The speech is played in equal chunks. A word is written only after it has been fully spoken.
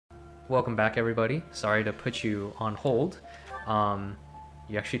welcome back everybody. Sorry to put you on hold.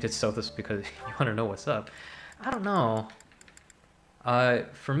 You actually did so this because you want to know what's up. I don't know.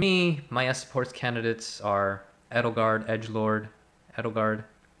 For me, my S supports candidates are Edelgard, Edgelord, Edelgard,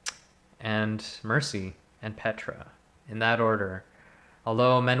 and Mercy, and Petra. In that order.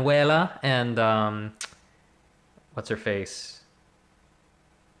 Although Manuela and, what's her face?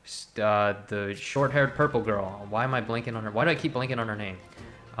 The short-haired purple girl. Why am I blanking on her? Why do I keep blanking on her name?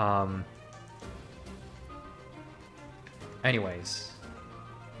 Anyways.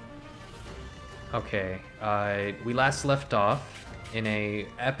 Okay, we last left off in a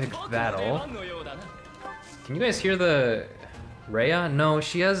epic battle. Can you guys hear the Rhea? No,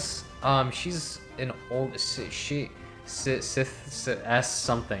 she has, she's an old, Sith S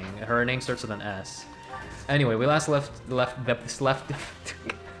something. Her name starts with an S. Anyway, we last left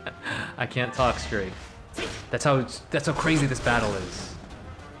I can't talk straight. That's how crazy this battle is.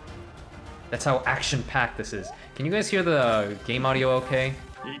 That's how action-packed this is. Can you guys hear the game audio okay?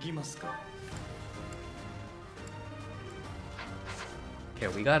 Okay,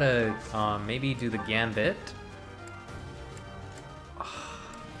 we gotta maybe do the gambit.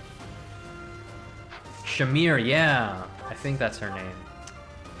 Shamir, yeah! I think that's her name.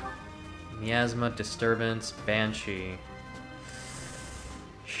 Miasma, Disturbance, Banshee.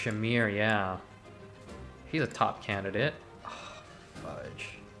 Shamir, yeah. He's a top candidate. Oh,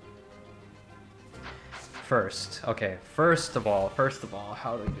 fudge. First, okay. First of all,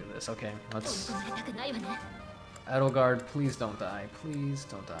 how do we do this? Okay, let's... Edelgard, please don't die. Please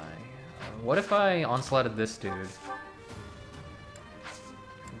don't die. What if I onslaughted this dude?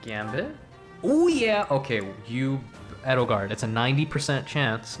 Gambit? Oh yeah! Okay, you... Edelgard, it's a 90%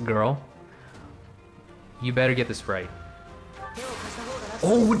 chance, girl. You better get this right.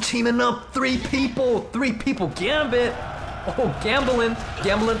 Oh, we're teaming up! Three people! Gambit! Oh, gambling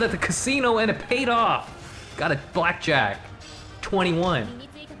at the casino and it paid off! Got a blackjack. 21.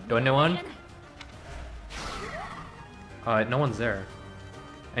 Do I know one? No one's there.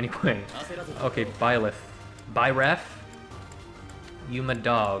 Anyway. Okay, Byref. Yuma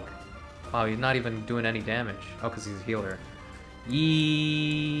dog. Wow, he's not even doing any damage. Oh, because he's a healer.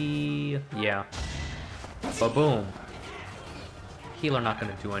 Yeah. Ba-boom. Healer not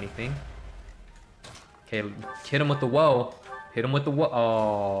gonna do anything. Okay, hit him with the woe. Hit him with the woe.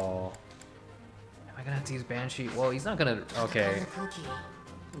 Oh. Am I gonna have to use Banshee? Well, he's not gonna... Okay.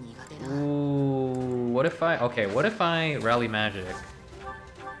 Ooh, what if I... Okay, what if I rally magic?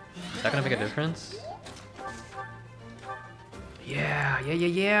 Is that gonna make a difference?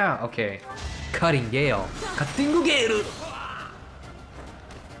 Yeah. Okay. Cutting Gale. Cutting Gale!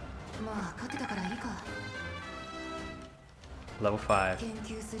 Level 5.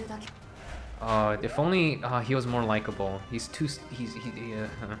 If only he was more likable. He's too...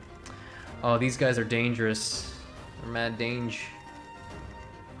 Oh, these guys are dangerous. They're mad dange.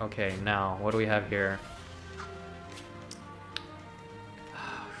 Okay, now, what do we have here?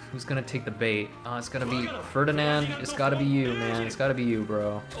 Who's gonna take the bait? It's gonna be Ferdinand. It's gotta be you, man. It's gotta be you,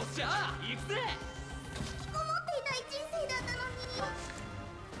 bro.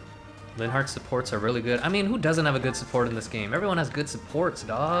 Linhardt's supports are really good. I mean, who doesn't have a good support in this game? Everyone has good supports,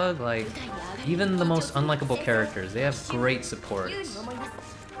 dog. Like, even the most unlikable characters, they have great supports.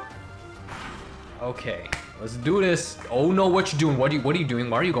 Okay, let's do this. Oh no, what you doing? What are you doing?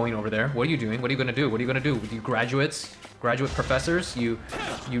 Why are you going over there? What are you doing? What are you gonna do? What are you gonna do? You graduates? Graduate professors? You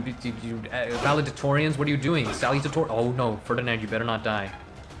valedictorians? What are you doing? Salutator? Oh no, Ferdinand, you better not die.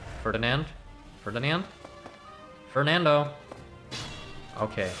 Ferdinand? Fernando?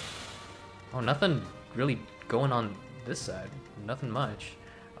 Okay. Oh, nothing really going on this side. Nothing much.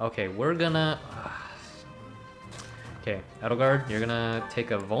 Okay, we're gonna... Okay, Edelgard, you're gonna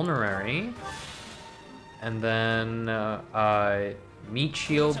take a vulnerary. And then, meat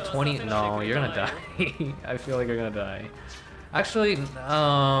shield 20... No, you're gonna die. I feel like you're gonna die. Actually,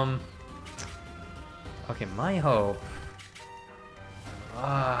 okay, my hope...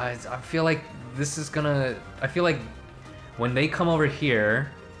 I feel like this is gonna... I feel like when they come over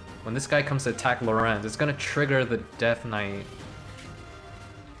here, when this guy comes to attack Lorenz, it's gonna trigger the Death Knight.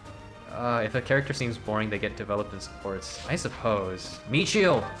 If a character seems boring, they get developed in supports. I suppose. Meat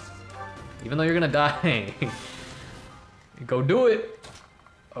shield! Even though you're gonna die. Go do it!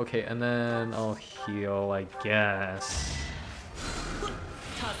 Okay, and then I'll heal, I guess.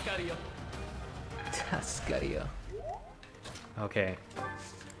 Tascaria. Okay.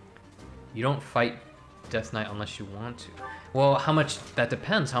 You don't fight Death Knight unless you want to. Well, how much... That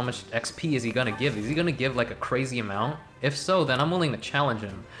depends. How much XP is he gonna give? Is he gonna give, like, a crazy amount? If so, then I'm willing to challenge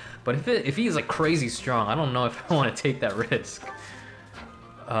him. But if he's, like, crazy strong, I don't know if I want to take that risk.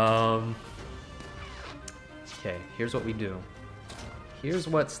 Okay, here's what we do. Here's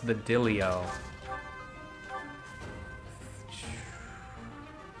what's the dealio.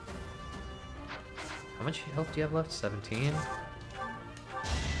 How much health do you have left? 17?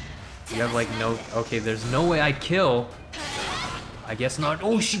 You have like no... Okay, there's no way I kill. I guess not.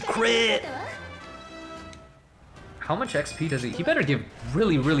 Oh, she crit! How much XP does he... He better give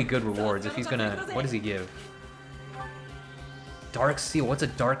really, really good rewards if he's gonna... What does he give? Dark Seal. What's a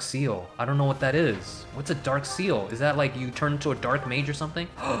Dark Seal? I don't know what that is. What's a Dark Seal? Is that like you turn into a Dark Mage or something?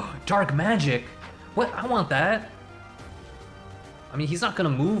 Dark Magic? What? I want that. I mean, he's not gonna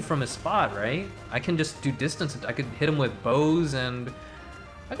move from his spot, right? I can just do distance. I could hit him with bows and...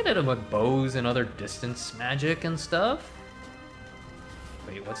 I could hit him with bows and other distance magic and stuff.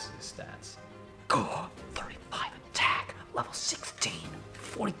 Wait, what's his stats? Go! 35 attack, level 16,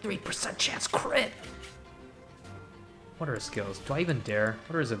 43% chance crit! What are his skills? Do I even dare?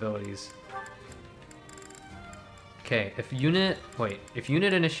 What are his abilities? Okay, if unit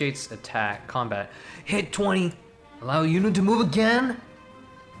initiates attack, combat, hit 20, allow unit to move again,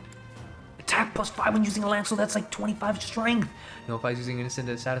 attack plus 5 when using a lance, so that's like 25 strength. Notifies using innocent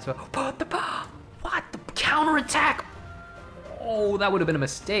to satisfy. What? The counter attack? Oh, that would have been a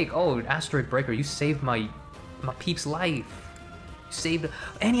mistake. Oh, Asteroid Breaker, you saved my peep's life. You saved,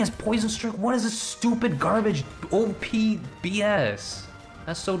 and he has Poison Strike. What is this stupid garbage OP BS?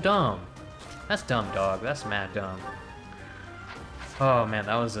 That's so dumb. That's dumb, dog. That's mad dumb. Oh man,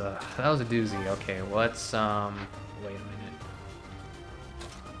 that was a doozy. Okay, let's wait a minute.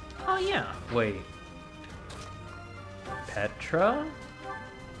 Oh yeah, wait. Petra?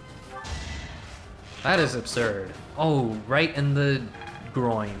 That is absurd. Oh, right in the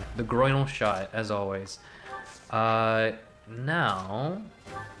groin. The groinal shot, as always. Now...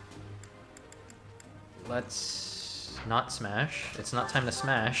 Let's not smash. It's not time to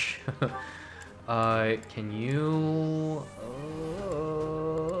smash. Can you...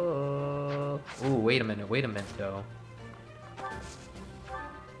 Oh, wait a minute though.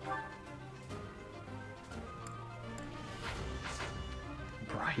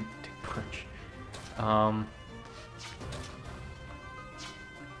 Bright Dick Punch.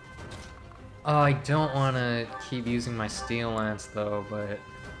 Oh, I don't want to keep using my Steel Lance though, but...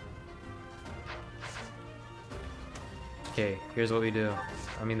 Okay, here's what we do.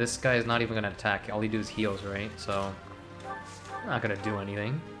 I mean, this guy is not even going to attack. All he does is heals, right? So, I'm not going to do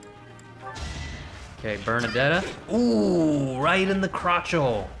anything. Okay, Bernadetta. Ooh, right in the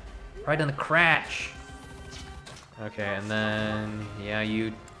crotchal. Right in the crotch. Okay, and then, yeah,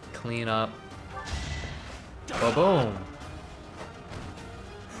 you clean up. Ba-boom.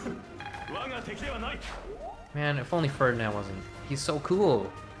 Man, if only Ferdinand wasn't. He's so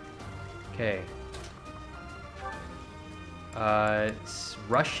cool. Okay. It's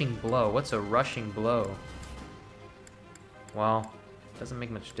rushing blow. What's a rushing blow? Well, doesn't make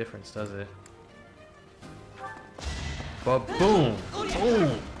much difference, does it? Ba-boom!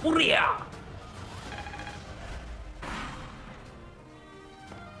 Boom! Booyah!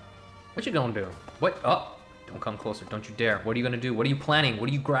 What you gonna do? What? Oh! Don't come closer. Don't you dare. What are you gonna do? What are you planning? What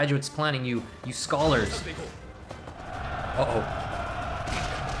are you graduates planning, you scholars? Uh-oh.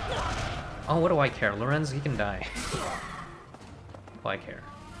 Oh, what do I care? Lorenz, he can die. What do I care?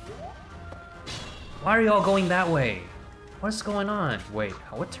 Why are you all going that way? What's going on? Wait,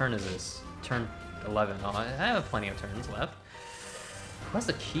 what turn is this? Turn 11. Oh, I have plenty of turns left. Who has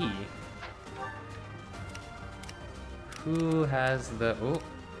the key? Who has the...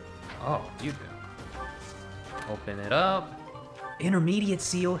 Oh, you do. Open it up. Intermediate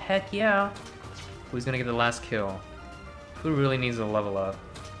seal, heck yeah. Who's gonna get the last kill? Who really needs to level up?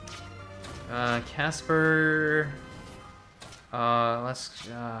 Casper... let's...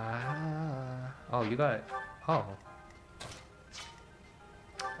 oh, you got it. Oh.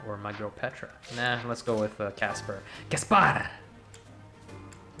 Or my girl Petra. Nah, let's go with Casper. Gaspar!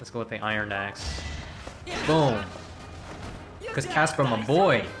 Let's go with the Iron Axe. Boom! Because Casper, my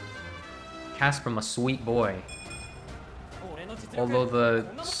boy! Casper, my sweet boy. Although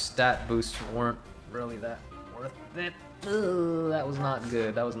the stat boosts weren't really that worth it. Ugh, that was not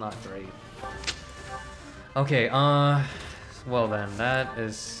good. That was not great. Okay, well then, that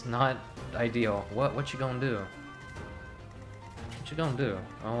is not ideal. What you gonna do? What you gonna do?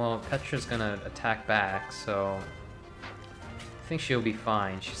 Oh well, Petra's gonna attack back, so... I think she'll be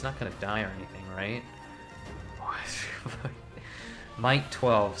fine. She's not gonna die or anything, right? Might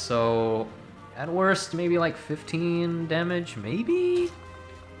 12, so... At worst, maybe like 15 damage, maybe?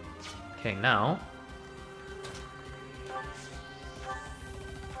 Okay, now...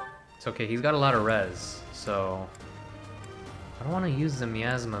 It's okay, he's got a lot of res, so... I don't want to use the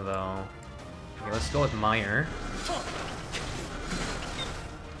miasma though. Okay, let's go with Meyer.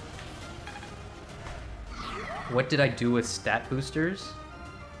 What did I do with stat boosters?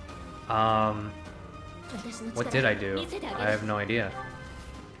 What did I do? I have no idea.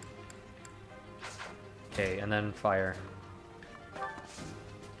 Okay, and then fire.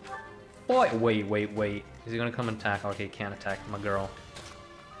 Boy, wait. Is he gonna come and attack? Okay, he can't attack my girl.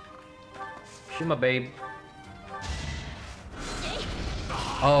 Shoot my babe.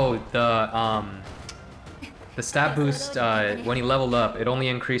 Oh, the stat boost, when he leveled up, it only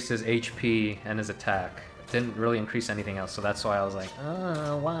increased his HP and his attack. It didn't really increase anything else, so that's why I was like,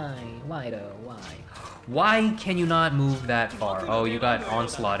 why? Why though? Why? Why can you not move that far? Oh, you got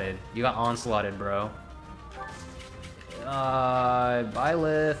onslaughted. You got onslaughted, bro.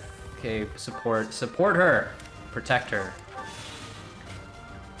 Byleth. Okay, support her. Protect her.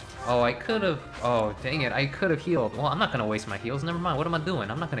 Oh, I could have. Oh, dang it! I could have healed. Well, I'm not gonna waste my heals. Never mind. What am I doing?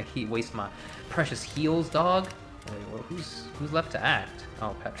 I'm not gonna waste my precious heals, dog. Wait, well, who's left to act?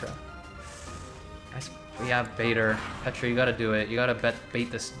 Oh, Petra. Yeah, bait her. Petra, you gotta do it. You gotta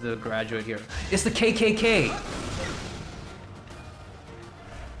bait the graduate here. It's the KKK.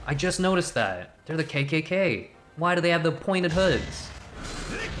 I just noticed that. They're the KKK. Why do they have the pointed hoods?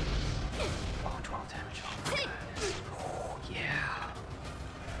 Oh, 12 damage. Oh my god. Oh, yeah.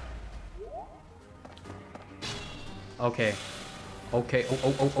 Okay. Okay.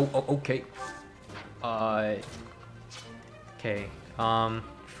 Okay. Okay.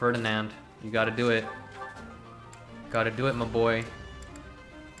 Ferdinand, you gotta do it. Gotta do it, my boy.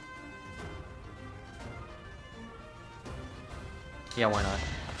 Yeah, why not?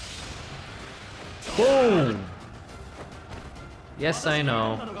 Boom! Yes, I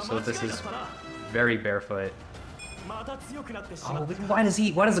know. So this is very barefoot. Oh, why does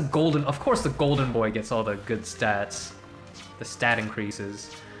the golden... Of course the golden boy gets all the good stats. The stat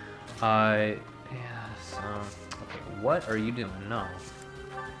increases. Yeah, so... Okay, what are you doing? No.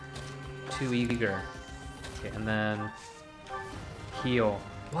 Too eager. Okay, and then... Heal.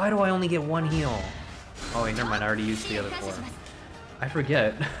 Why do I only get one heal? Oh wait, never mind, I already used the other 4. I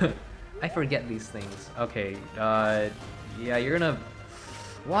forget. I forget these things. Okay, yeah, you're gonna...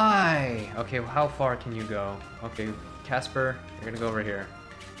 Why? Okay, well, how far can you go? Okay, Casper, you're gonna go over here.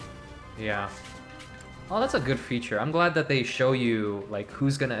 Yeah. Oh, that's a good feature. I'm glad that they show you, like,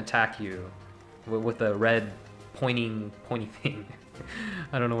 who's gonna attack you with the red pointy thing.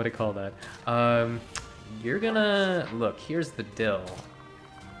 I don't know what to call that. You're gonna... Look, here's the deal.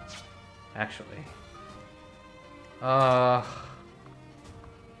 Actually.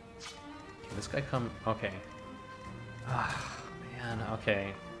 This guy come... Okay. Ah, man,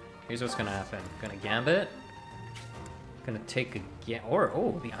 okay. Here's what's gonna happen. Gonna Gambit. Gonna take a...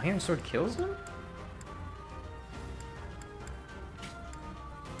 oh, the Iron Sword kills him?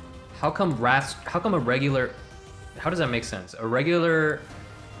 How come a regular... How does that make sense? A regular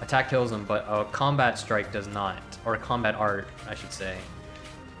attack kills him, but a combat strike does not. Or a combat art, I should say.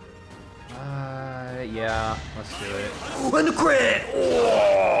 Yeah, let's do it. Oh, and the crit!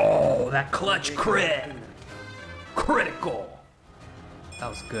 Oh, that clutch crit! Critical! That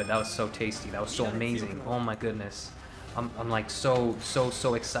was good. That was so tasty. That was so amazing. Oh my goodness. I'm like so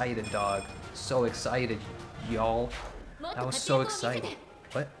excited, dog. So excited, y'all. That was so exciting.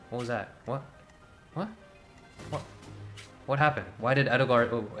 What? What was that? What? What? What? What happened? Why did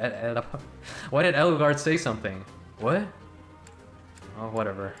Edelgard... Oh, why did Edelgard say something? What? Oh,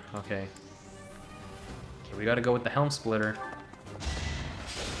 whatever. Okay. Okay, we gotta go with the Helm Splitter.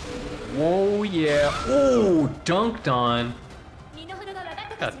 Whoa, yeah. Oh, dunked on.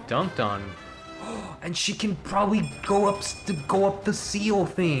 Got dunked on. And she can probably go up the seal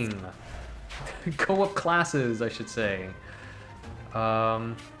thing. Go up classes, I should say.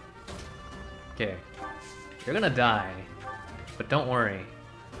 Okay. You're gonna die. But don't worry.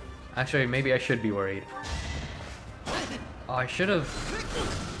 Actually, maybe I should be worried. Oh, I should have...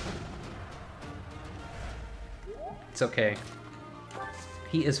 It's okay.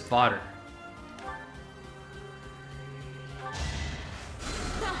 He is fodder.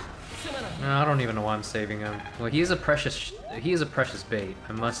 No, I don't even know why I'm saving him. Well, he is a precious bait.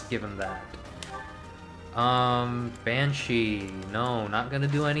 I must give him that. Banshee. No, not gonna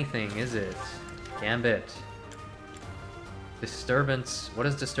do anything, is it? Gambit. Disturbance. What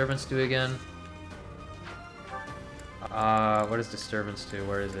does Disturbance do again? What does Disturbance do?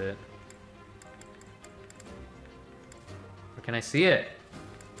 Where is it? Where can I see it?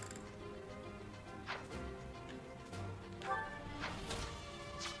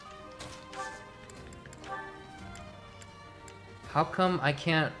 How come I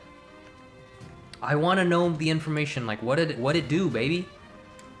can't... I want to know the information. Like, what it do, baby?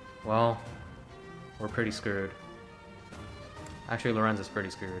 Well, we're pretty screwed. Actually, Lorenzo's pretty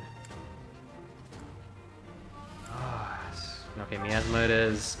screwed. Okay, Miasma it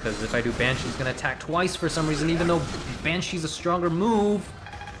is, because if I do Banshee's gonna attack twice for some reason, even though Banshee's a stronger move.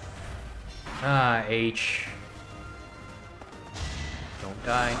 H. Don't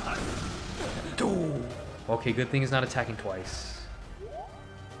die. Okay, good thing he's not attacking twice.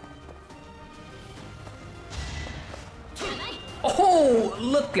 Oh,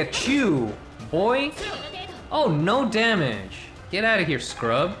 look at you, boy. Oh, no damage. Get out of here,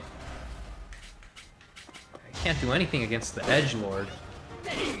 scrub. I can't do anything against the Edgelord.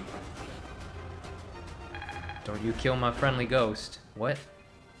 Don't you kill my friendly ghost. What?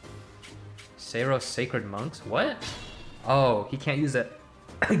 Seiros Sacred Monks? What? Oh, he can't use that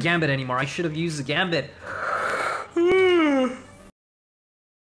Gambit anymore. I should have used the Gambit.